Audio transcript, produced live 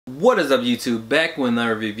What is up, YouTube? Back with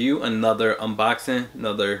another review, another unboxing,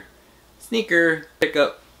 another sneaker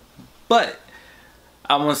pickup. But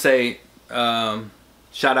I want to say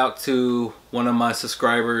shout out to one of my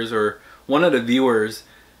subscribers, or one of the viewers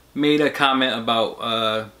made a comment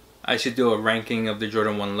about I should do a ranking of the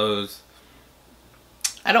Jordan 1 lows.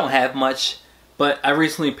 I don't have much, but I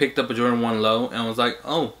recently picked up a Jordan 1 low and was like,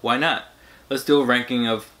 oh, why not? Let's do a ranking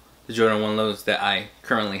of the Jordan 1 lows that I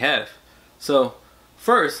currently have. So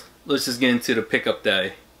first, let's just get into the pickup that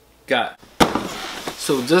I got.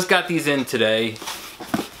 So just got these in today,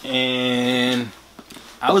 and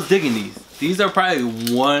I was digging these. These are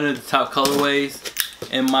probably one of the top colorways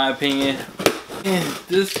in my opinion. And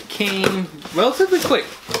this came relatively quick.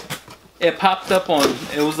 It popped up on,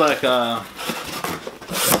 it was like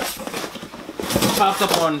popped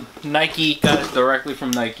up on Nike, got it directly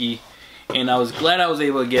from Nike, and I was glad I was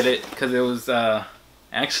able to get it because it was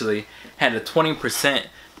actually had a 20%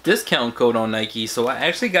 discount code on Nike. So I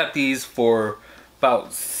actually got these for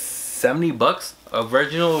about 70 bucks.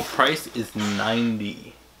 Original price is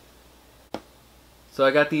 90. So I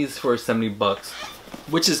got these for 70 bucks,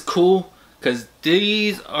 which is cool because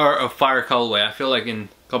these are a fire colorway. I feel like in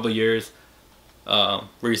a couple of years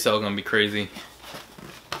resale gonna be crazy.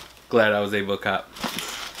 Glad I was able to cop.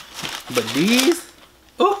 But these,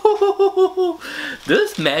 ooh,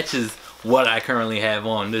 this matches what I currently have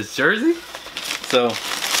on, this jersey. So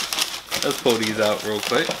let's pull these out real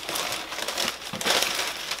quick.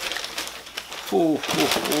 Ooh,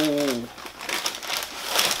 ooh, ooh.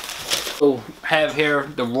 So have here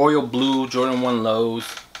the royal blue Jordan 1 lows.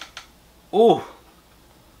 Ooh,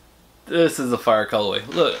 this is a fire colorway.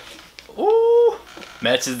 Look, ooh,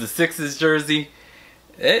 matches the Sixers jersey.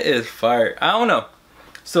 It is fire. I don't know.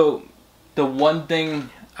 So the one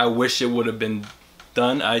thing I wish it would have been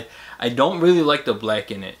done, I don't really like the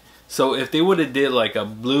black in it. So if they would have did like a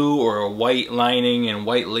blue or a white lining and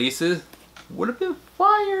white laces, would have been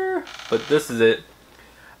fire. But this is it.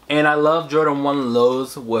 And I love Jordan 1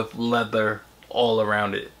 lows with leather all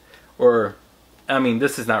around it. Or, I mean,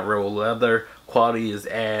 this is not real leather. Quality is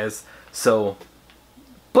ass. So,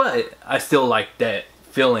 but I still like that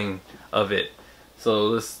feeling of it. So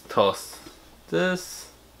let's toss this.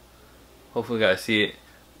 Hopefully you guys see it.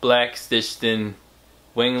 Black stitched in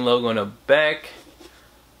wing logo on the back.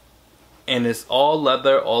 And it's all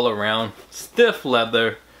leather all around. Stiff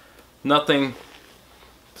leather. Nothing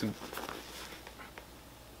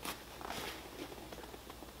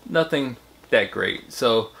that great.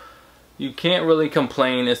 So you can't really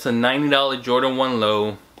complain. It's a $90 Jordan 1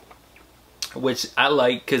 low, which I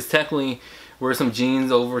like because technically wear some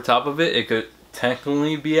jeans over top of it. It could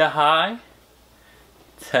technically be a high.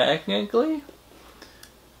 Technically.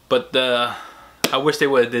 But I wish they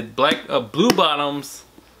would have did black, blue bottoms.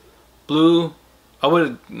 Blue, I would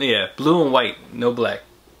have, yeah, blue and white, no black.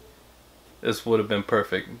 This would have been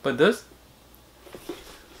perfect. But this,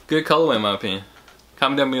 good colorway in my opinion.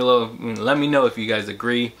 Comment down below, let me know if you guys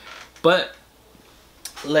agree. But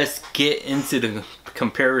let's get into the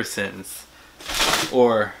comparisons,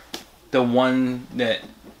 or the one that,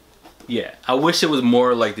 yeah, I wish it was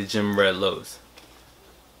more like the Gym Red lows.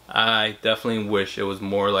 I definitely wish it was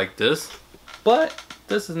more like this, but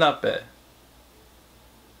this is not bad.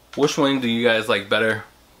 Which one do you guys like better?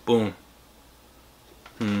 Boom.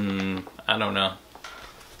 I don't know.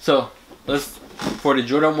 So let's, for the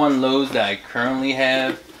Jordan 1 lows that I currently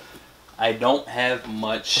have, I don't have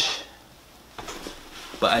much,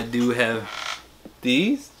 but I do have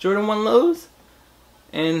these Jordan 1 lows.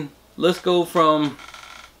 And let's go from,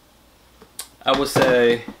 I would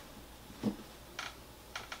say,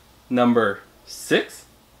 number 6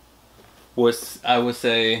 was, I would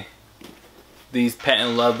say, these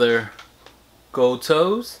patent leather gold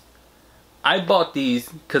toes. I bought these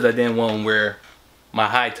because I didn't want to wear my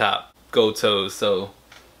high top gold toes, so,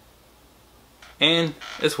 and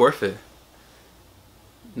it's worth it.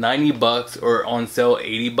 90 bucks, or on sale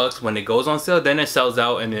 80 bucks when it goes on sale. Then it sells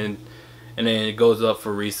out, and then it goes up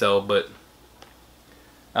for resale. But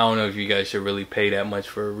I don't know if you guys should really pay that much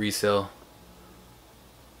for a resale.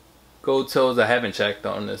 Gold toes, I haven't checked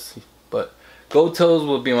on this, but gold toes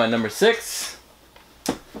will be my number 6.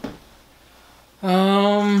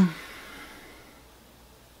 I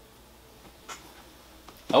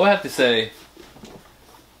would have to say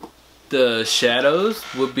the shadows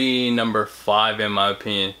would be number 5 in my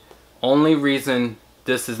opinion. Only reason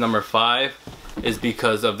this is number 5 is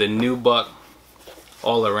because of the nubuck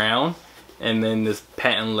all around, and then this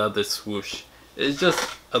patent leather swoosh. It's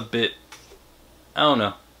just a bit, I don't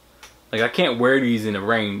know. Like, I can't wear these in the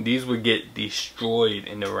rain. These would get destroyed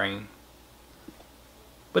in the rain.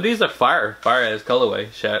 But these are fire as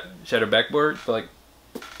colorway. Shatter backboard, but like,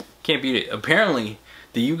 can't beat it. Apparently,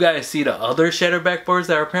 do you guys see the other shatter backboards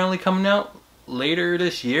that are apparently coming out later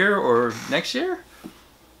this year or next year?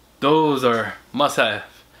 Those are must have.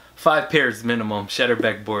 5 pairs minimum, shatter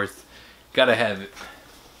backboards. Gotta have it.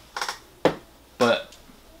 But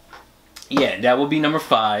yeah, that would be number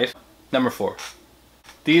 5. Number 4.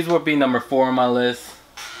 These would be number 4 on my list.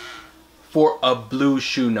 For a blue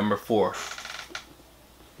shoe, number 4.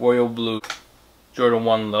 Royal blue Jordan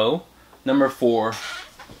 1 low. Number 4.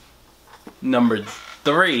 Number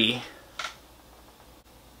 3.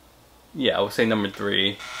 Yeah, I would say number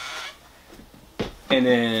 3. And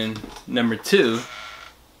then number 2,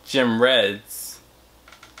 Gym Reds.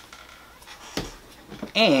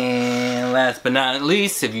 And last but not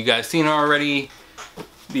least, if you guys seen already,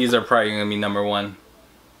 these are probably gonna be number 1.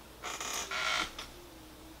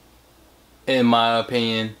 In my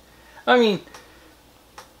opinion. I mean,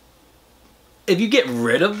 if you get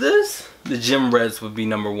rid of this, the Gym Reds would be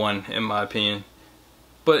number 1 in my opinion.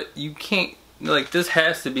 But you can't, like, this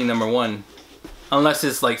has to be number 1. Unless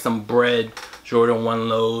it's like some bread Jordan 1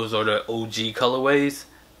 lows or the OG colorways.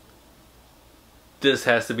 This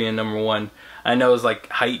has to be a number 1. I know it's like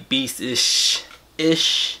hype beast-ish.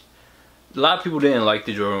 A lot of people didn't like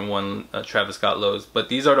the Jordan 1 Travis Scott lows. But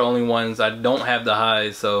these are the only ones. I don't have the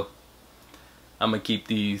highs, so I'm going to keep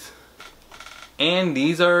these. And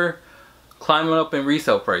these are climbing up in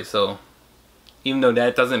resale price, so even though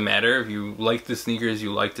that doesn't matter, if you like the sneakers,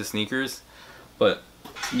 you like the sneakers. But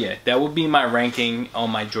yeah, that would be my ranking on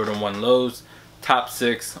my Jordan 1 lows. Top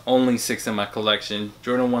 6, only 6 in my collection.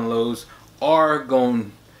 Jordan 1 lows are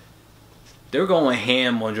going, they're going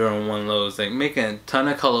ham on Jordan 1 lows. Like, making a ton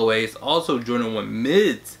of colorways. Also Jordan 1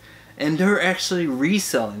 mids, and they're actually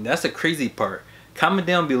reselling. That's the crazy part. Comment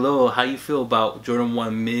down below how you feel about Jordan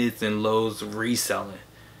 1 mids and lows reselling.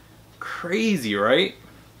 Crazy, right?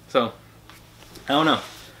 So, I don't know.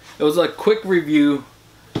 It was a quick review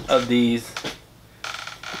of these.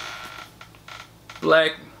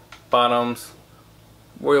 Black bottoms,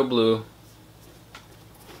 royal blue,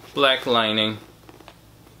 black lining.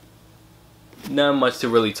 Not much to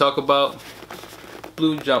really talk about.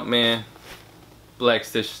 Blue Jumpman, black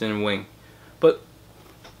stitched in wing. But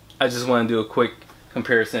I just want to do a quick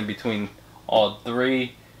comparison between all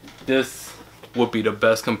 3. This would be the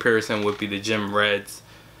best comparison, would be the Gym Reds.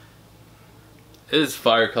 It is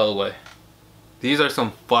fire colorway. These are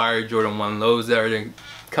some fire Jordan 1 lows that are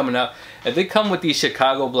coming out. If they come with these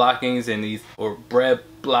Chicago blockings and these, or bread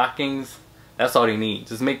blockings, that's all they need.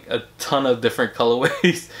 Just make a ton of different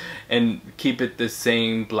colorways and keep it the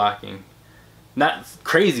same blocking. Not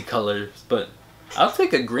crazy colors, but I'll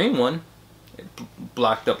take a green one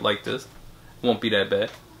blocked up like this. Won't be that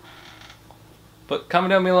bad. But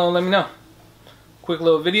comment down below and let me know. Quick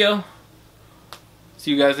little video.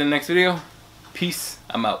 See you guys in the next video. Peace.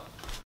 I'm out.